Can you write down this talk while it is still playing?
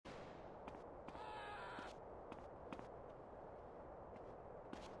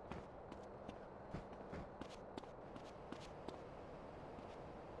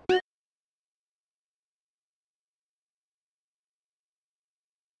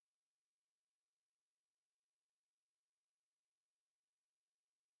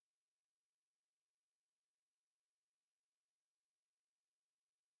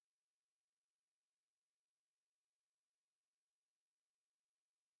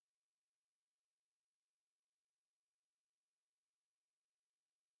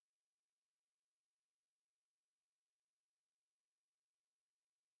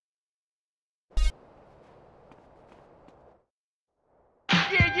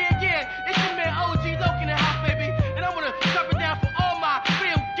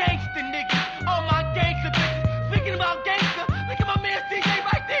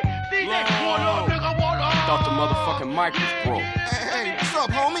motherfucking mic was broke. Hey, what's up,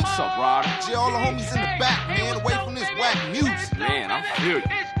 homie? What's up, Ryder? Gee, all the homies in the back, man, away from this whack music. Man, I feel you.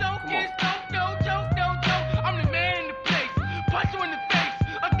 Come on. I'm the man in the place. Punch you in the face.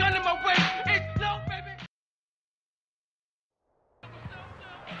 A gun in my waist. It's low, baby.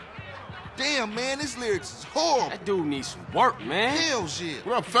 Damn, man, this lyrics is horrible. That dude needs some work, man. Hell shit.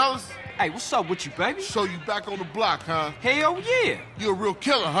 What up, fellas? Hey, what's up with you, baby? So you back on the block, huh? Hell yeah. You a real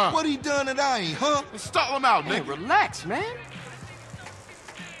killer, huh? What he done that I ain't, huh? Let's stall him out, Hey, nigga. relax, man.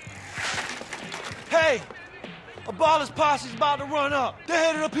 Hey, a baller's posse's about to run up. They're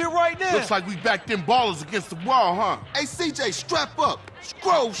headed up here right now. Looks like we backed them ballers against the wall, huh? Hey, CJ, strap up.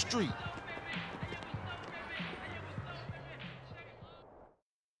 Scroll Street.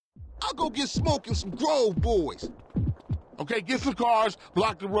 I'll go get smoking some Grove boys. Okay, get some cars,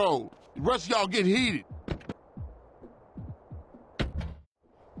 block the road. The rest of y'all get heated.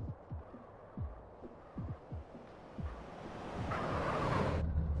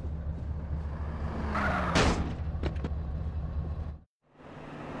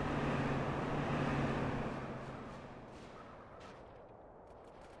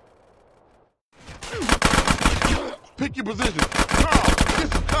 Pick your position. Carl,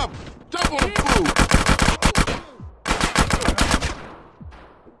 get some cover. Jump on the food.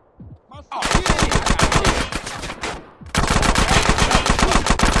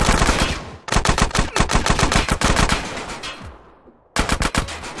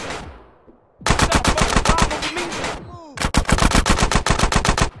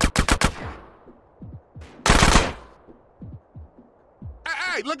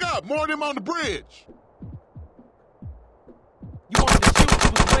 Hey, look up. More of them on the bridge. You wanted to shoot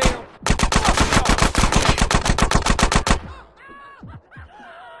you as well?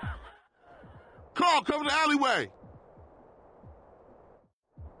 Carl, cover the alleyway.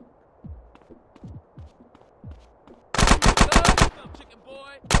 Chicken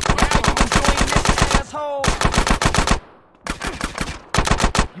boy. Now you enjoying this, asshole?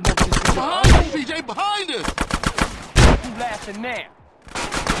 You want this to Behind us, CJ, behind us. You laughing now?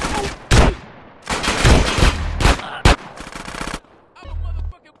 I'm a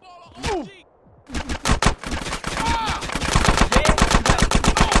motherfucking baller OG.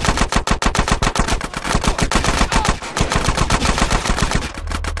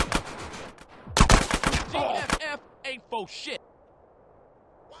 GFF ain't for shit.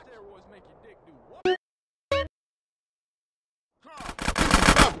 Steroids make your dick do what? Carl, get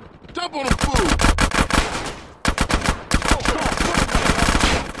some cover. Jump on the food.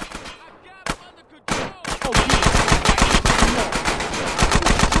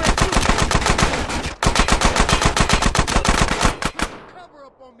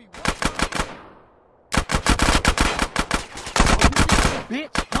 Bitch,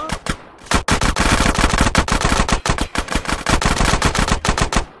 huh?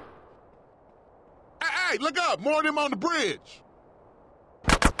 Hey, look up. More of them on the bridge.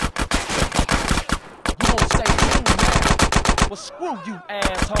 You won't say cool now. Well, screw you,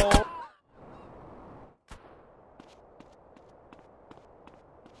 asshole.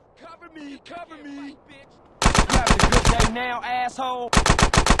 Cover me, cover me. You having a good day now, asshole?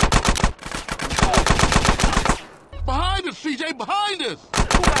 Behind us, CJ, behind us.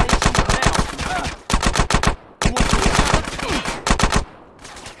 Who got his shit now? You want to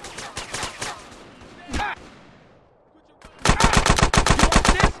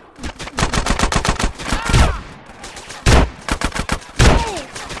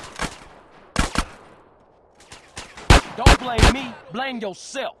Don't blame me, blame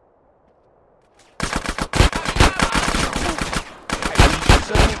yourself.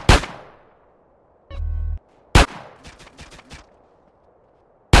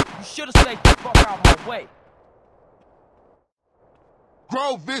 You should have stayed the fuck out of my way.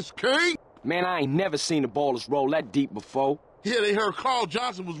 Grove this king. Man, I ain't never seen the ballers roll that deep before. Yeah, they heard Carl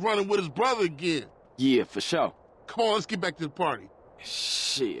Johnson was running with his brother again. Yeah, for sure. Come on, let's get back to the party.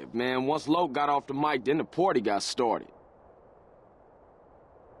 Shit, man, once Lo got off the mic, then the party got started.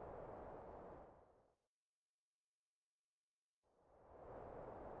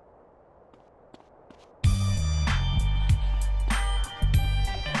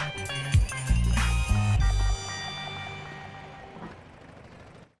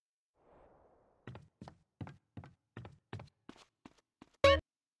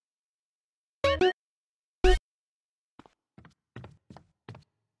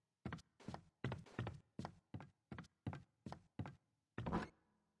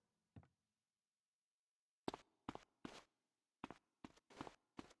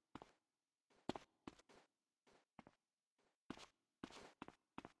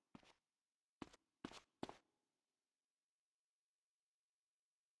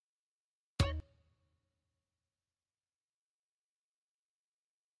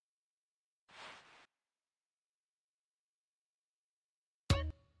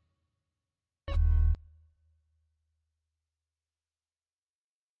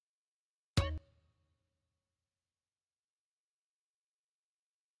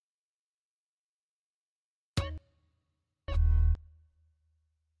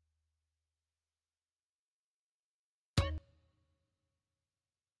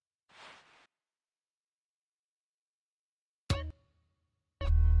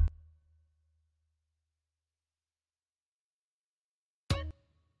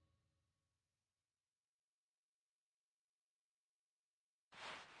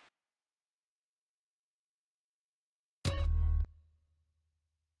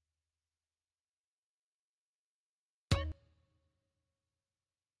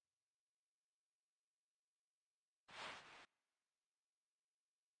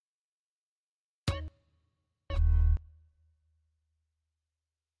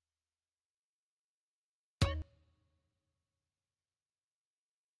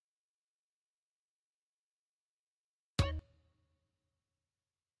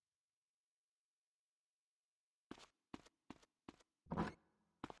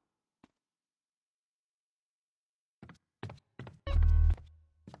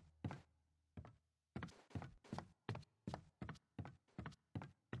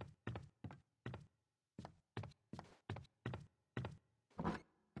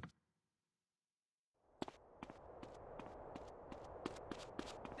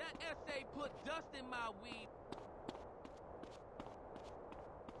 SA put dust in my weed.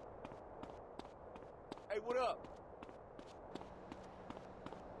 Hey, what up?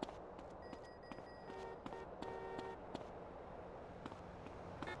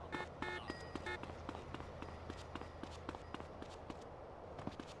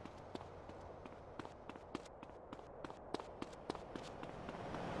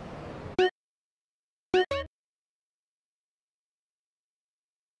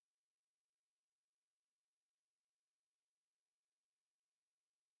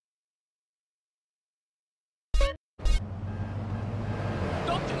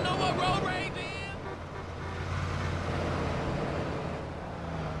 Don't you know what road rage is?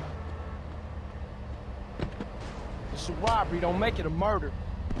 It's a robbery, don't make it a murder.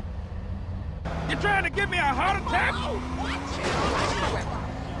 You trying to give me a heart attack?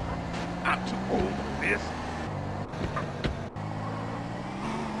 I'm too old for this.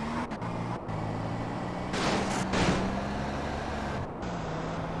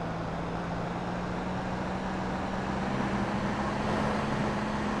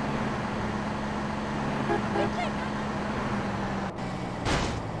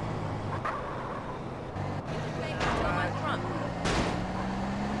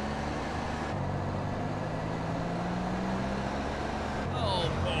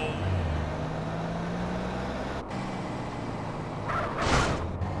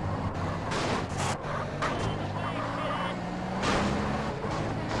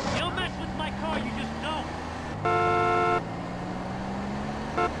 You'll mess with my car, you just don't.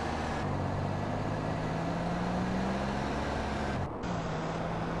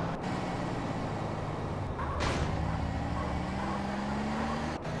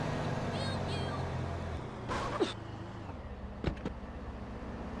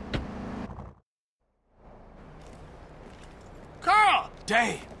 Carl!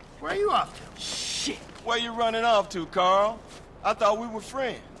 Damn. Where you off to? Shit. Where you running off to, Carl? I thought we were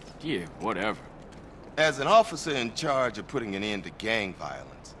friends. Yeah, whatever. As an officer in charge of putting an end to gang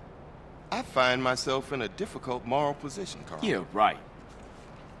violence, I find myself in a difficult moral position, Carl. Yeah, right.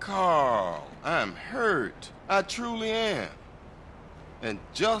 Carl, I'm hurt. I truly am. And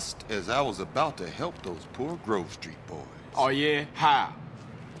just as I was about to help those poor Grove Street boys, Oh, yeah? How?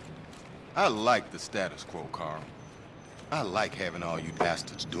 I like the status quo, Carl. I like having all you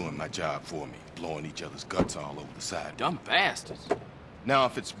bastards doing my job for me, blowing each other's guts all over the side. Dumb bastards. Now,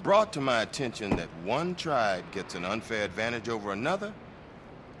 if it's brought to my attention that one tribe gets an unfair advantage over another,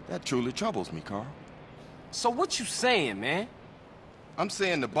 that truly troubles me, Carl. So what you saying, man? I'm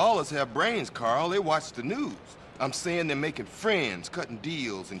saying the ballers have brains, Carl. They watch the news. I'm saying they're making friends, cutting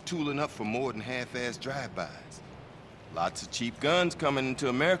deals, and tooling up for more than half-assed drive-bys. Lots of cheap guns coming into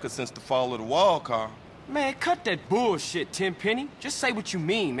America since the fall of the wall, Carl. Man, cut that bullshit, Tenpenny. Just say what you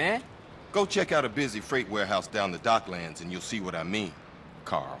mean, man. Go check out a busy freight warehouse down the docklands and you'll see what I mean,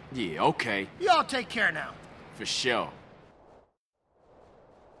 Carl. Yeah, okay. Y'all take care now. For sure.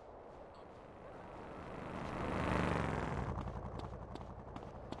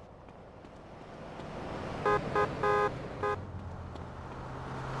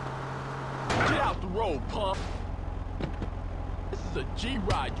 Get out the road, pump. This is a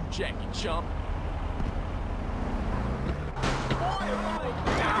G-ride, you Jackie chump.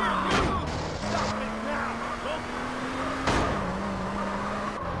 Stop it now, look.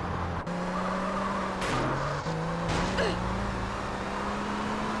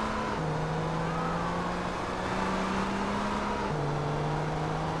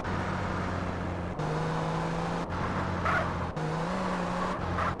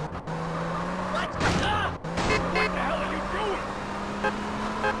 What the hell are you doing?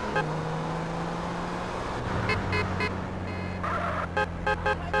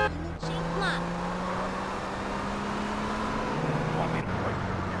 Want me to break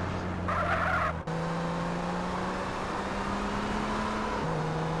your ears?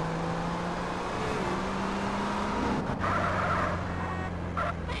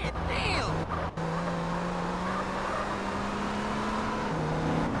 Man, damn!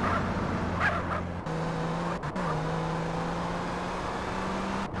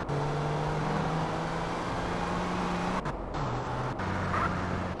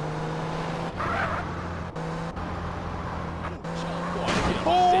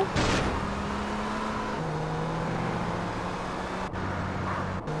 Fool!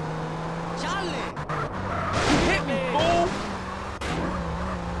 Charlie! Hit me, fool!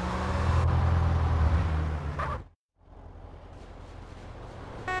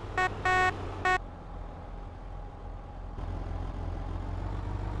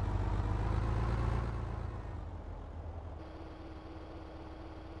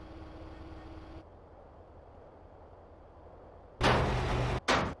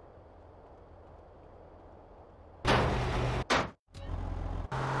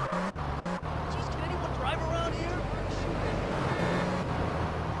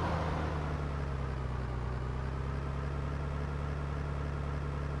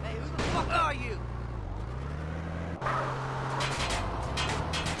 are you?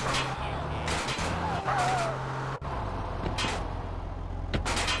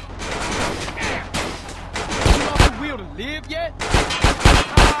 You off the wheel to live yet?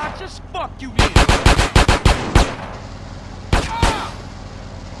 Ah, just fuck you then.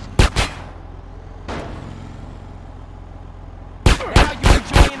 Now you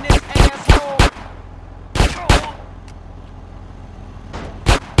enjoying this, asshole?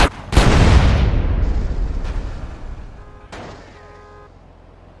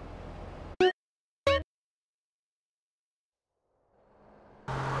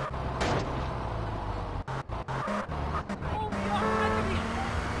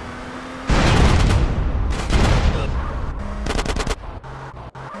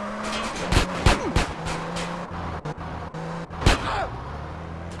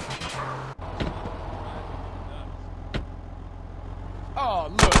 Oh,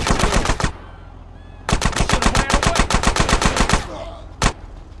 look. You should've ran away.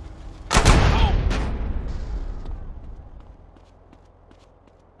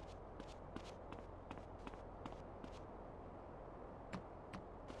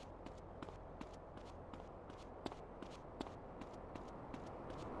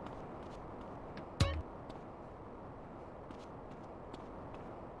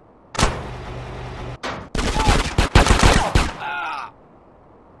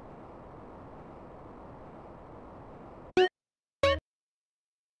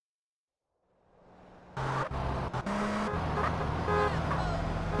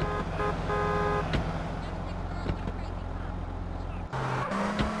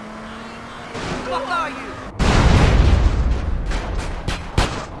 Fuck are you?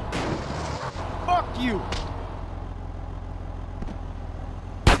 Fuck you.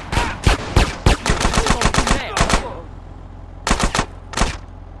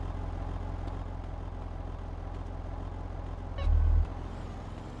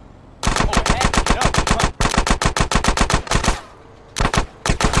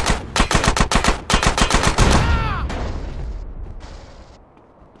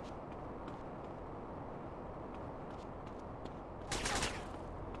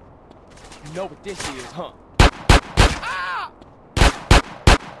 You know what this is, huh? Ah!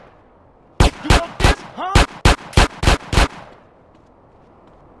 You want this, huh?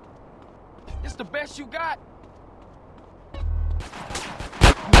 This the best you got? You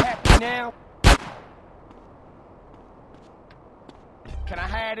happy now? Can I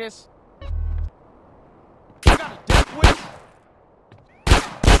have this? You got a death wish?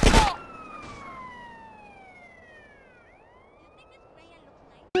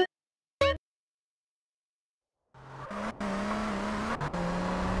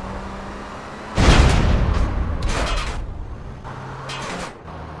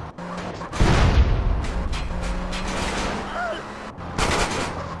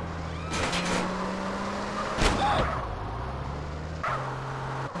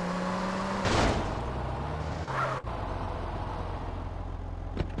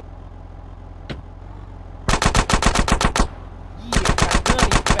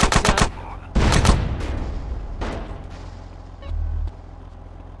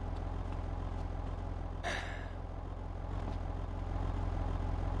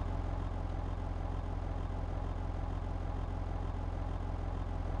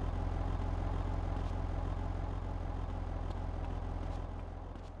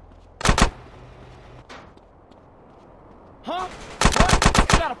 Huh? What?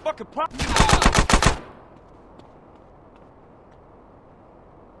 You got a fucking problem?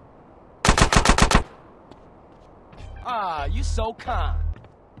 Ah, you so kind.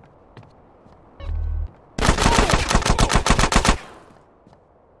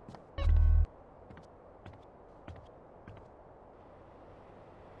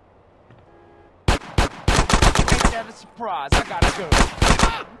 Ain't that a surprise? I gotta go.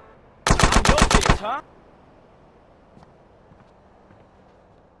 I'm your bitch, huh?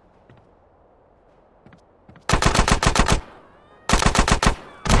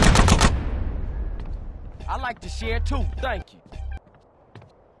 I like to share too, thank you.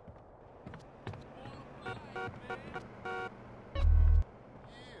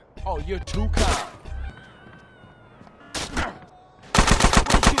 Oh, you're too kind.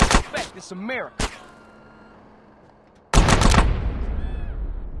 What did you expect? It's America.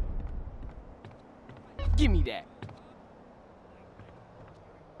 Give me that.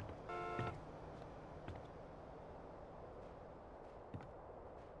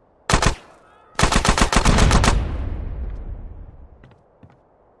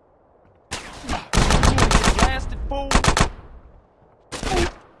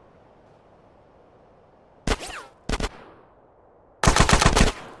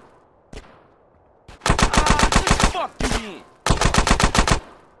 again.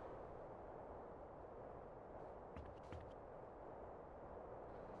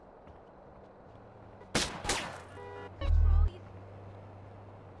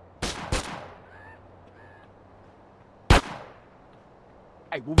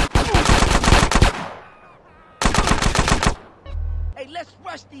 Hey, hey, let's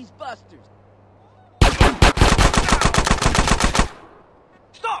rush these busters.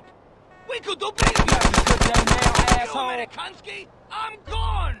 Stop! We could do business! Put that now, You asshole. Amerikansky, I'm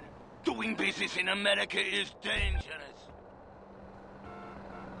gone! Doing business in America is dangerous.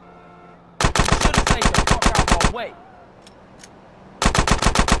 Should've stayed the fuck out my way.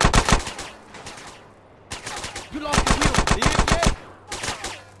 You lost the wheel, did yet?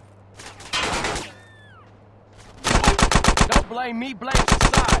 Don't blame me, blame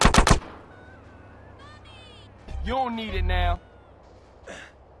society. You don't need it now.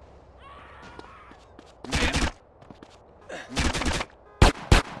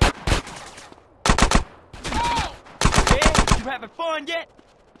 Yeah, you having fun yet?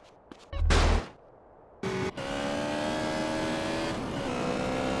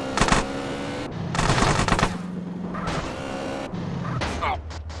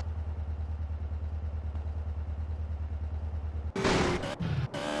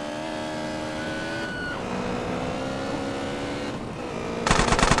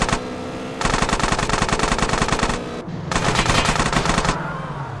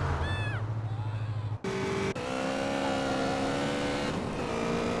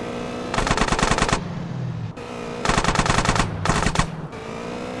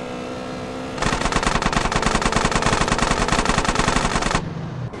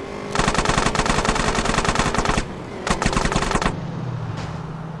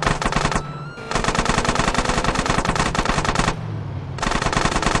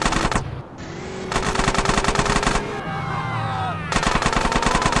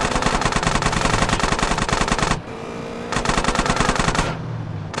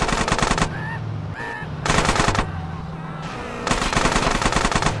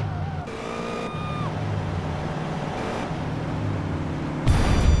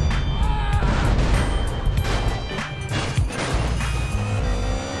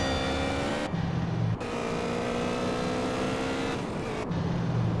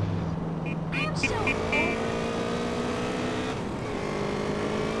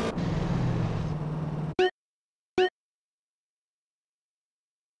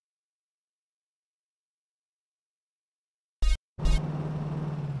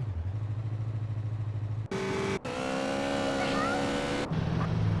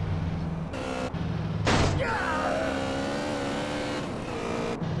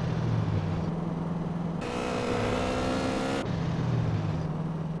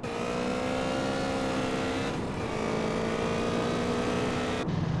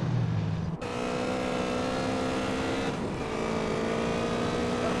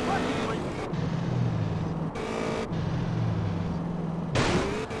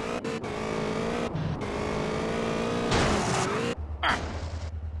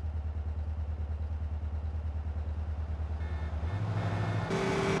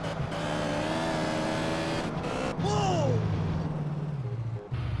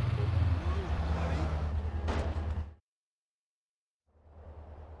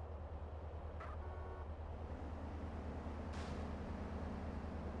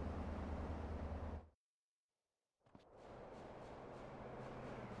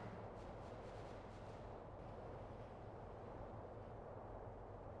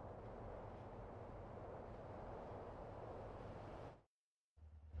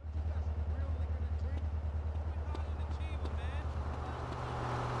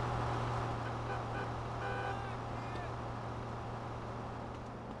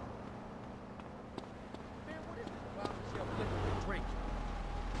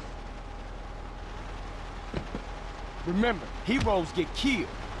 Remember, heroes get killed.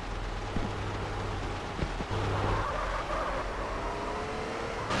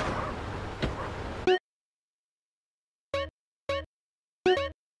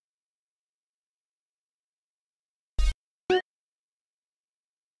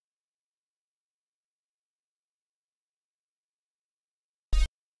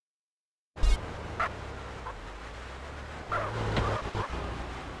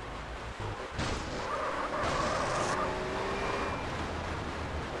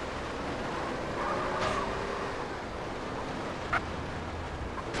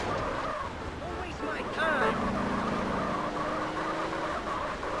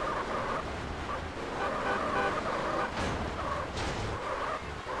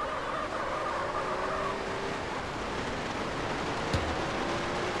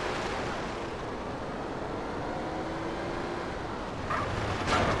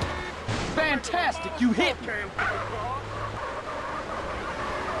 fantastic. You hit me.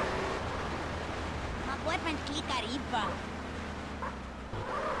 My boyfriend's Clicaripa.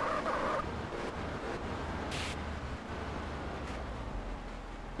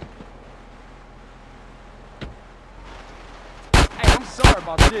 Hey, I'm sorry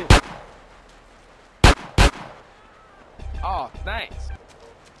about this. Oh, thanks.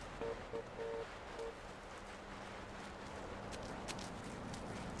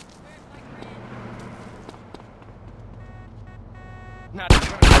 Now,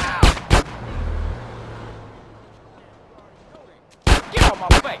 get on my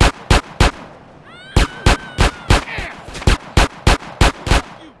face.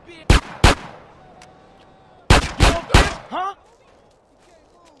 You want this, huh?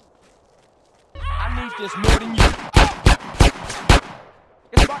 I need this more than you.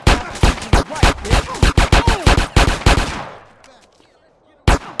 It's my constitution right, bitch.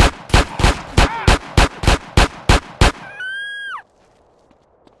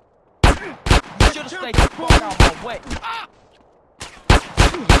 You should've stayed the fuck out of my way.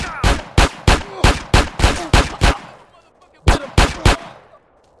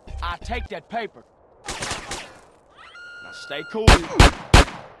 I take that paper. Now stay cool.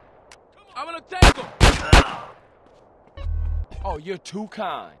 I'm gonna take him. Oh, you're too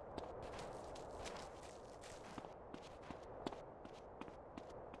kind.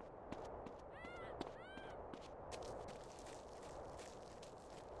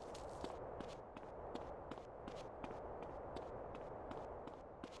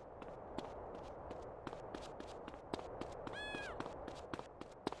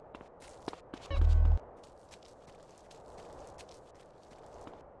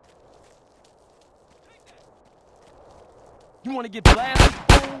 You want to get blasted,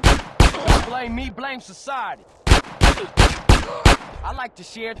 fool? Don't blame me, blame society. I like to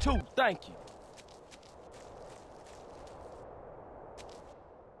share too, thank you.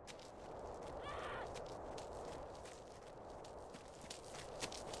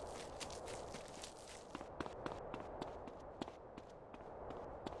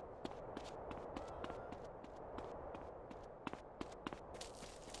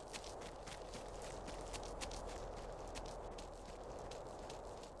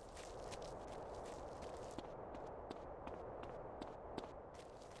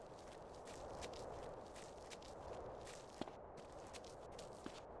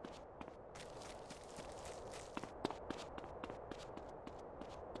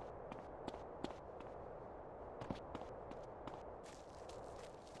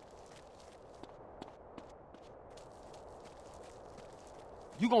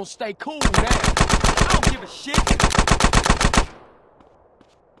 You gonna stay cool now. I don't give a shit.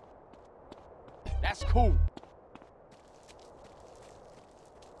 That's cool.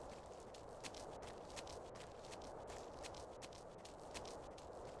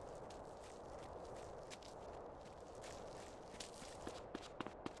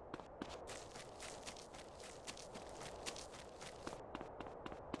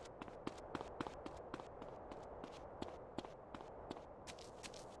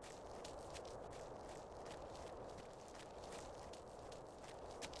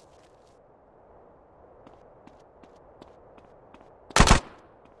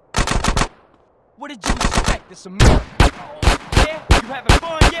 What did you expect? It's America. Yeah? You having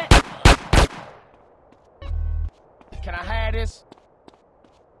fun yet? Can I have this?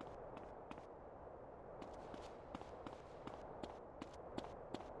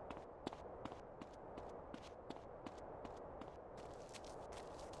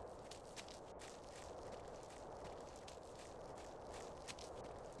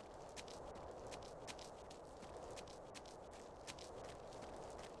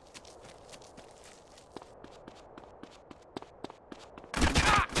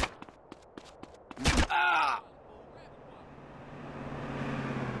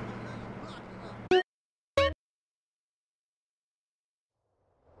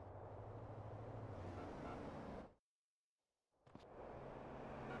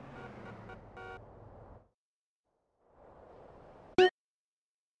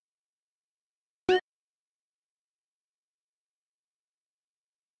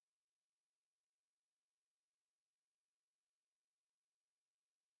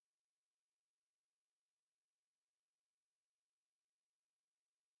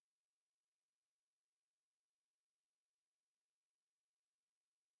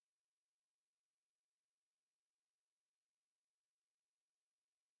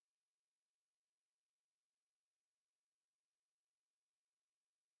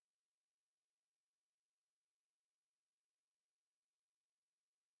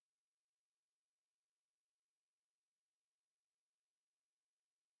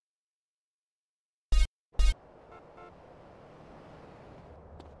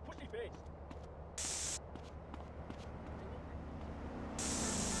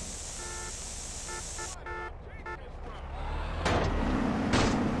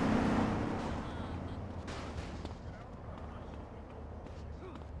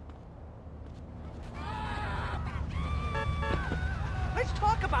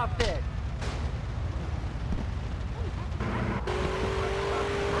 about this?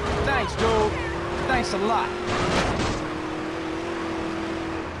 Thanks, dude. Thanks a lot.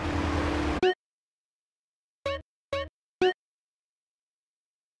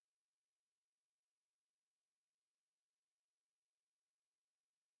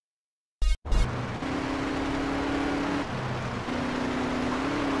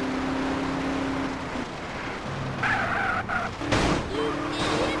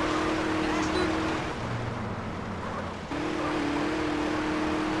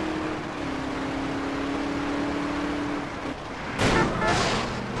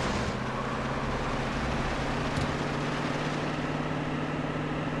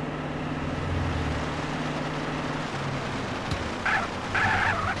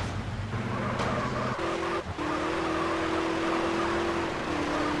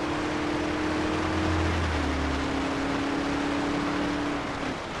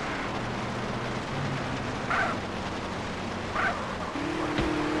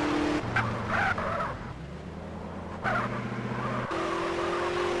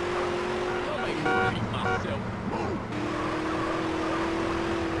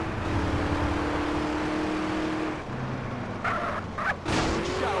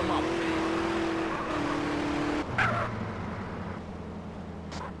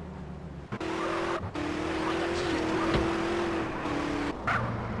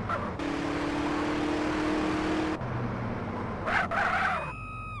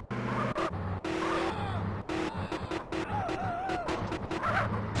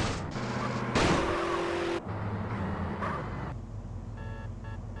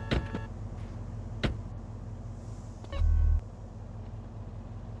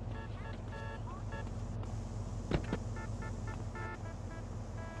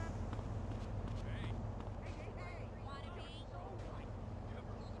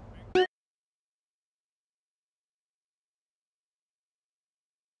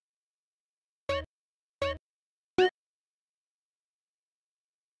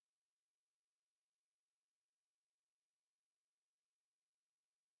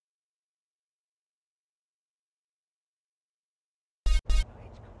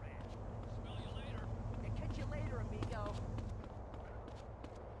 Catch you later, amigo.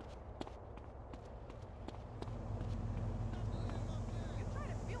 You trying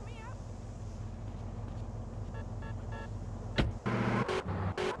to feel me out?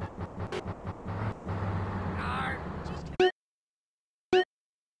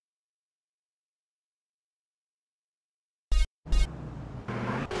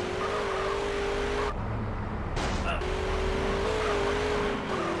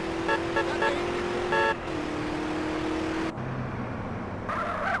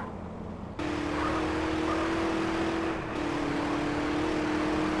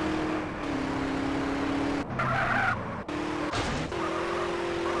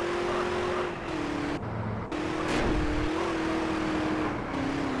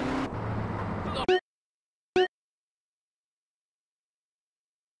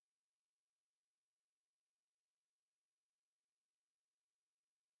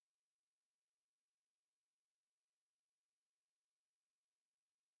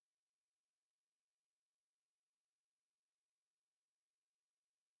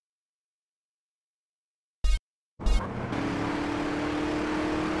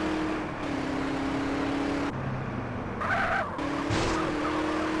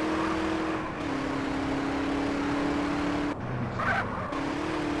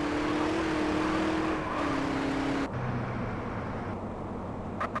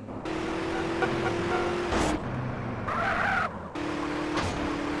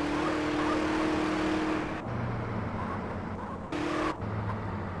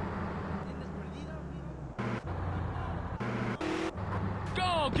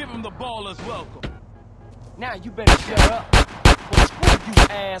 Give him the baller's welcome. Now you better shut up. Well, screw you,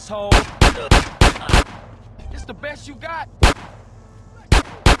 asshole. This the best you got?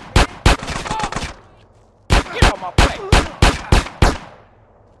 Get out my face.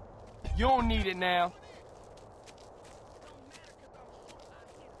 You don't need it now.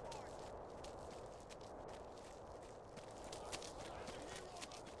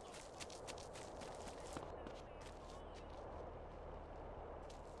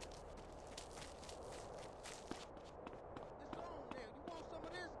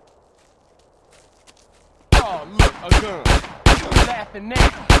 Oh, look, a gun. You laughing now?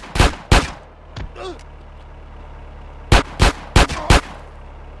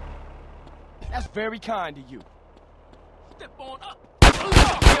 That's very kind of you. Step on up.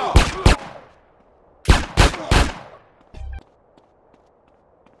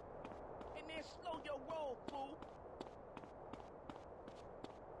 Slow your roll, fool.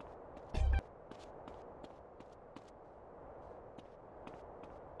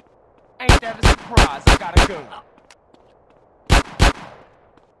 Ain't that a surprise? I got a gun.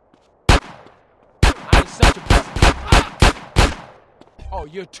 I ain't such a bastard. Oh,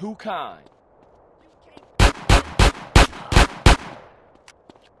 you're too kind.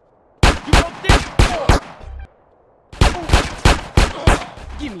 You want this?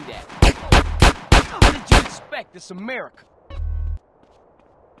 Give me that. What did you expect? It's America.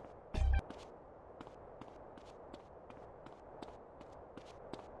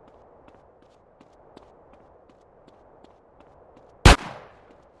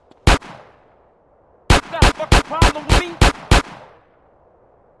 Got a fucking problem with me?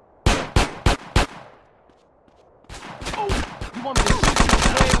 Oh, you want me to shoot you as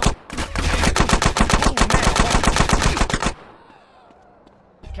well? Oh, now, huh?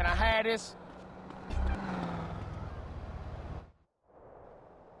 Can I have this?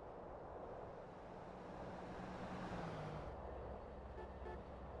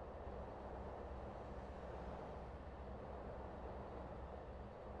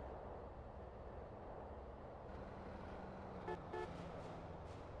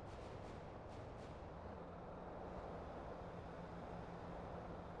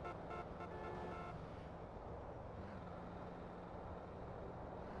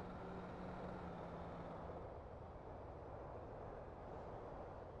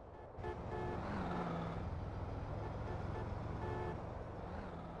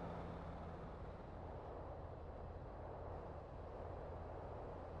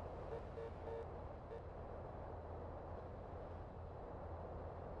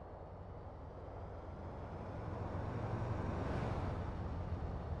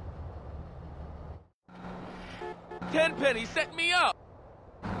 Tenpenny, set me up.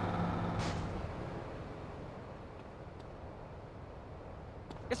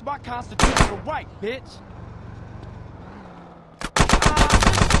 It's my constitutional right, bitch.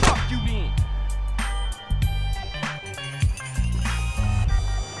 Fuck you then.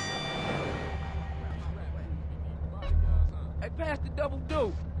 Hey, pass the double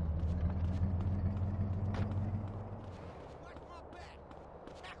do.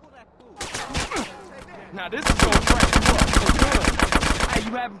 Now this is gonna crack you up so good. Hey,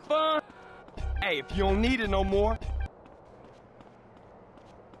 you having fun? Hey, if you don't need it no more.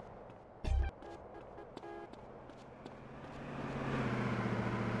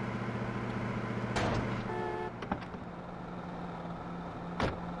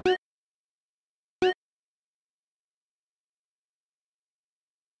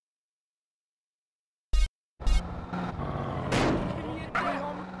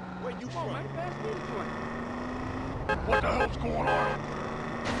 What the hell's going on?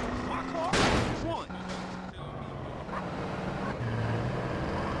 My car? Which one?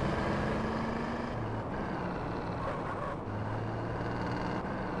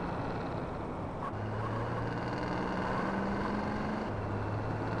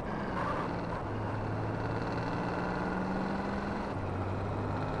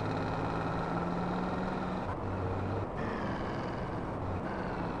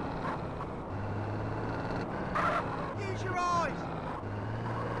 Use your eyes!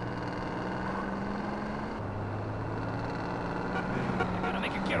 Gotta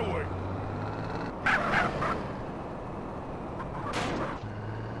make a getaway.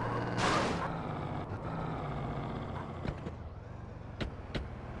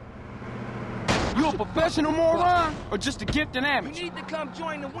 You a professional moron or just a gifted You amateur? need to come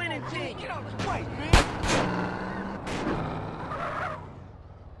join the winning team. Get out the way, man.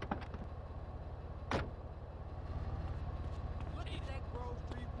 Look at that Grove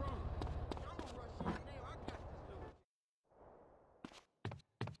Street run. I'm gonna rush in there. I got this dude.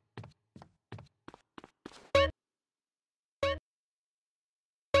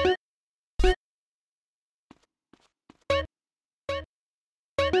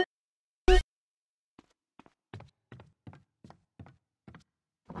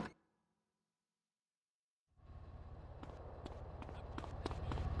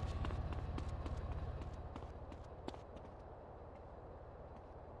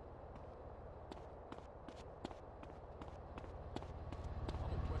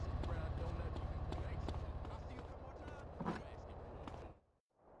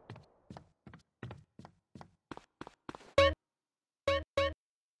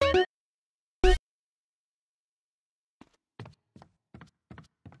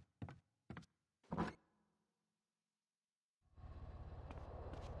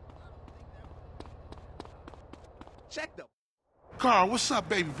 Check the... Carl, what's up,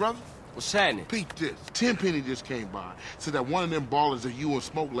 baby brother? What's happening? Peep this. Tenpenny just came by. Said that one of them ballers that you and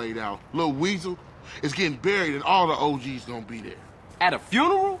Smoke laid out, Lil Weasel, is getting buried and all the OGs gonna be there. At a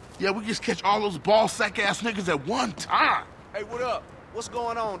funeral? Yeah, we just catch all those ball sack ass niggas at one time. Hey, what up? What's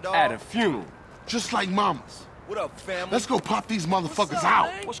going on, dog? At a funeral. Just like mamas. What up, family? Let's go pop these motherfuckers out.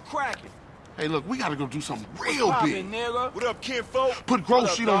 Man? What's cracking? Hey, look, we gotta go do something real big. Nigga? What up, kinfolk? Put Grove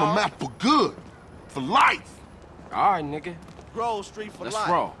Street on the map for good. For life. All right, nigga. Grove Street for Let's life.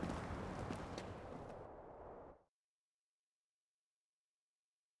 roll.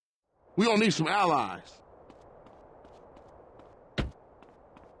 We gonna need some allies.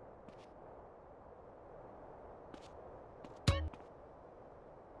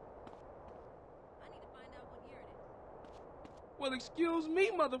 Well, excuse me,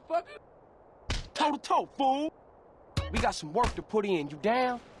 motherfucker. Toe to toe, fool. We got some work to put in. You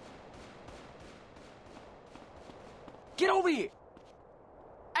down? Get over here.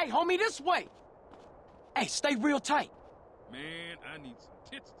 Hey, homie, this way. Hey, stay real tight. Man, I need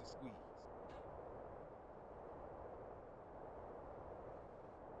some tits to squeeze.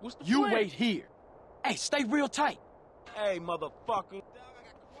 What's the You plan? wait here. Hey, stay real tight. Hey, motherfucker.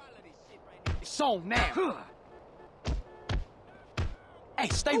 It's on now. Hey,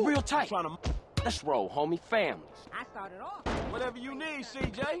 stay real tight. Trying to... Let's roll, homie. Families. I started off. Whatever you need,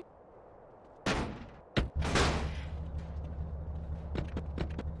 CJ.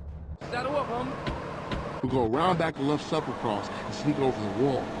 Saddle up, homie. We go around back the left supper cross and sneak over the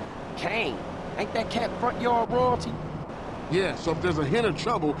wall. Kane, ain't that cat front yard royalty? Yeah, so if there's a hint of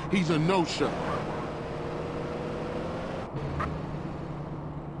trouble, he's a no-show.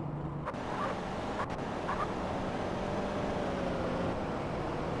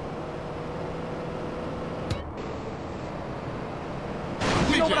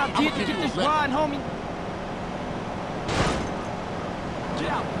 You know what I did to get this ride, homie? Get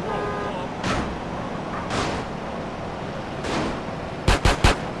out the road, pump.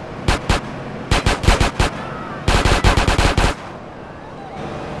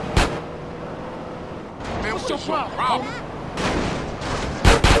 Man, What's your problem?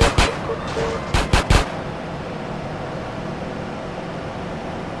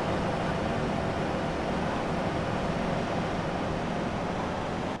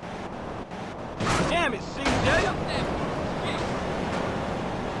 Damn it, CJ.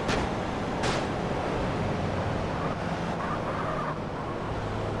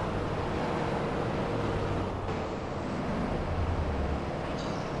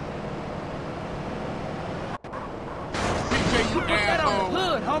 CJ, you Put that on asshole. the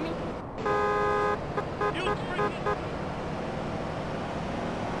hood, homie. You freaking...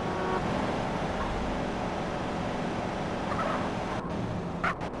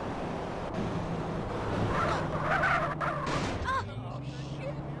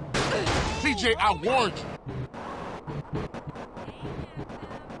 CJ, I warned you.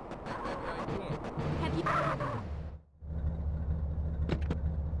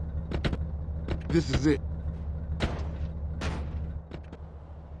 This is it.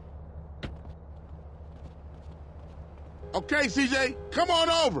 Okay, CJ, come on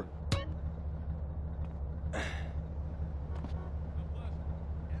over.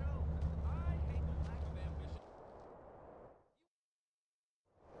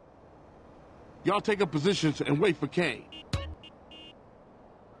 Y'all take up positions and wait for Kane.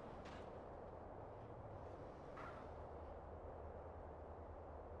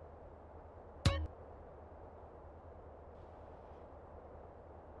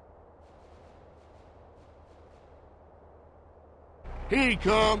 Here he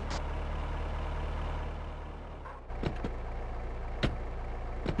comes.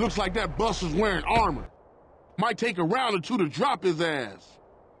 Looks like that buster's wearing armor. Might take a round or two to drop his ass.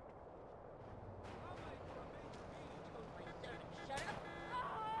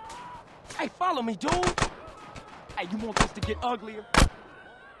 Hey, follow me, dude. Hey, you want this to get uglier?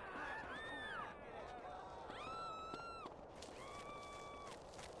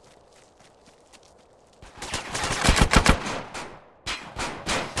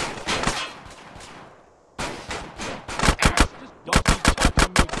 Just don't be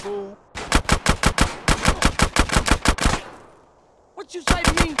touching me, fool. What you say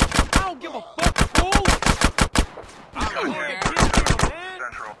to me? I don't give a fuck, fool.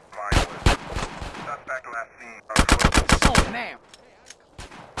 Central, Vinewood. Suspect last seen on foot. It's on now.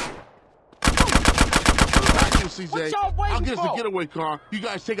 Thank you, CJ. What y'all waiting I'll get us for? a getaway car. You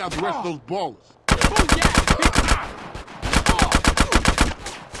guys take out the rest of those ballers. Booyah, bitch.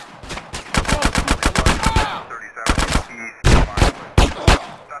 37 East, Vinewood.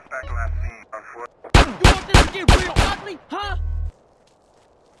 Suspect last seen on foot. You want this to get real ugly, huh?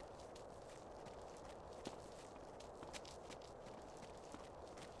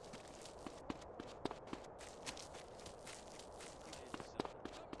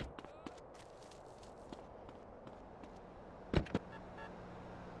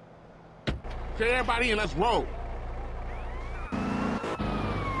 Okay, everybody in, let's roll.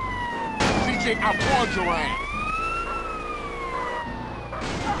 CJ, I warned your ass.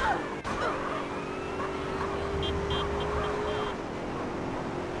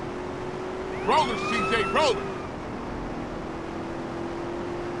 Rolling, CJ, rolling.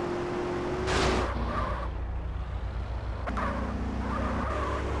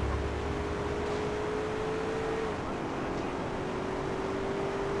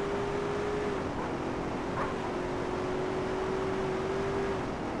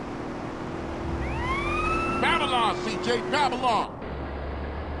 Babylon, CJ, Babylon.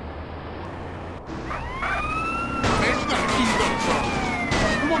 Man, you gotta ease up, son.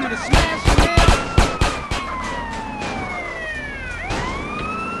 You want me to smash you now?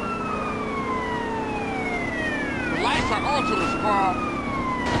 The lights are onto us, Carl.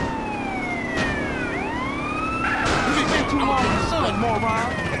 You been too long in the sun, moron.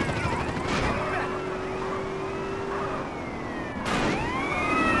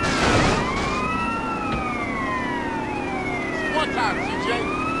 One time, CJ.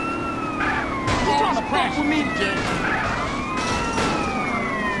 You trying to fuck with me? CJ.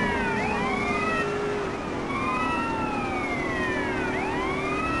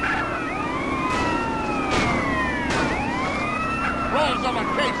 Rolls on my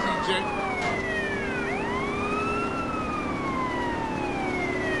case, CJ.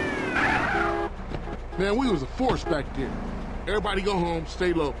 Man, we was a force back there. Everybody go home,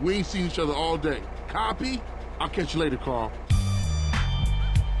 stay low. We ain't seen each other all day. Copy? I'll catch you later, Carl.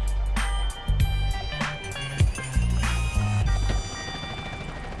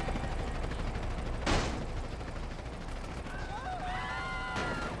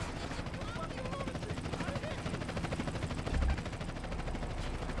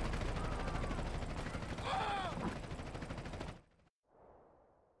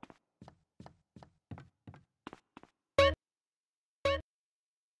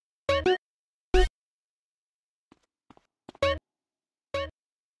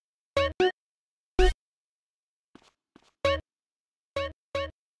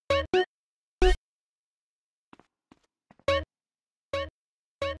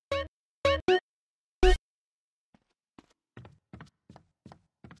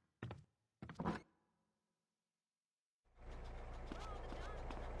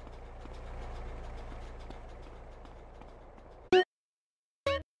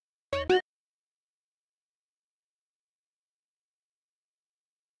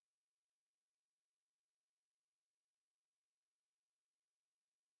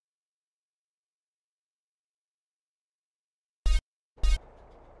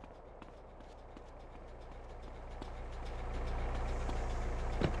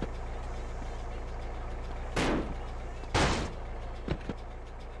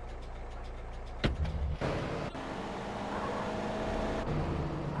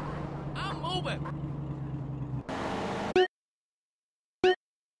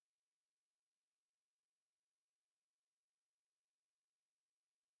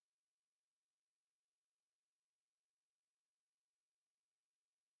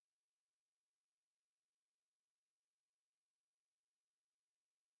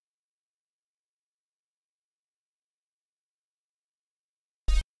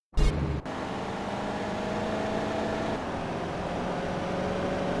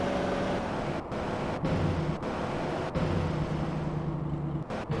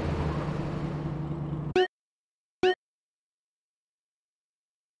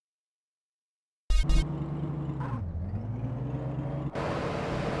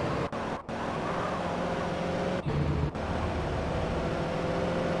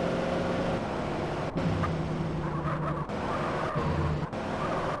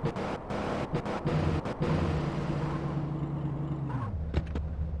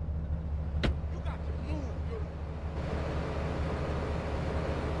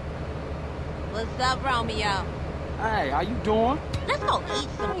 What's up, Romeo? Hey, how you doing? Let's go eat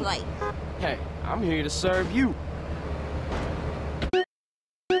someplace. Hey, I'm here to serve you.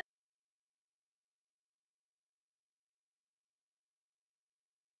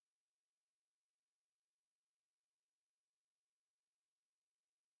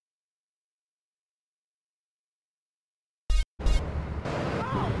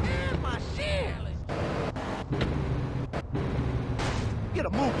 Get a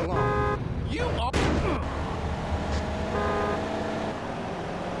move along. You are...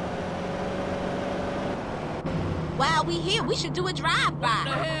 While we here, we should do a drive-by.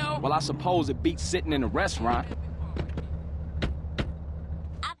 hell? Well, I suppose it beats sitting in a restaurant.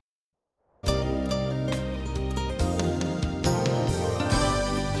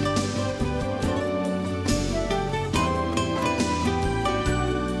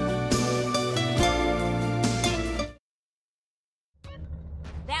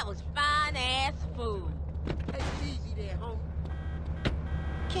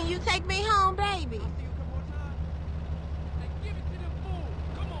 Can you take me home, baby?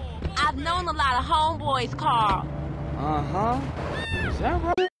 I've known a lot of homeboys, Carl. Uh-huh. Is that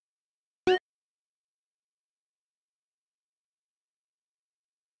right?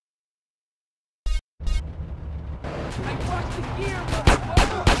 Hey, watch the gear,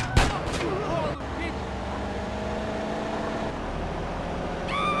 motherfucker! Fuck you, all the bitches!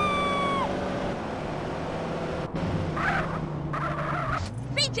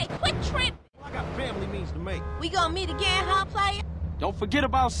 CJ, quit tripping. I got family means to make. We gonna meet again, huh, player? Don't forget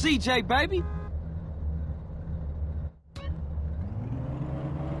about CJ, baby.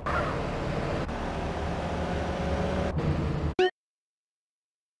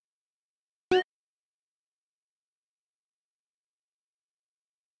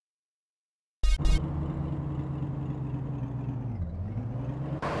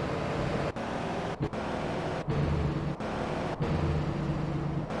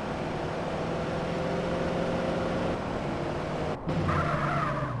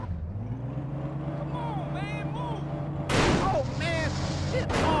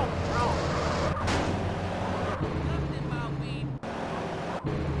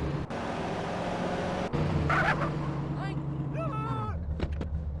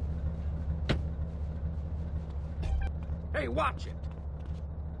 Hey, watch it.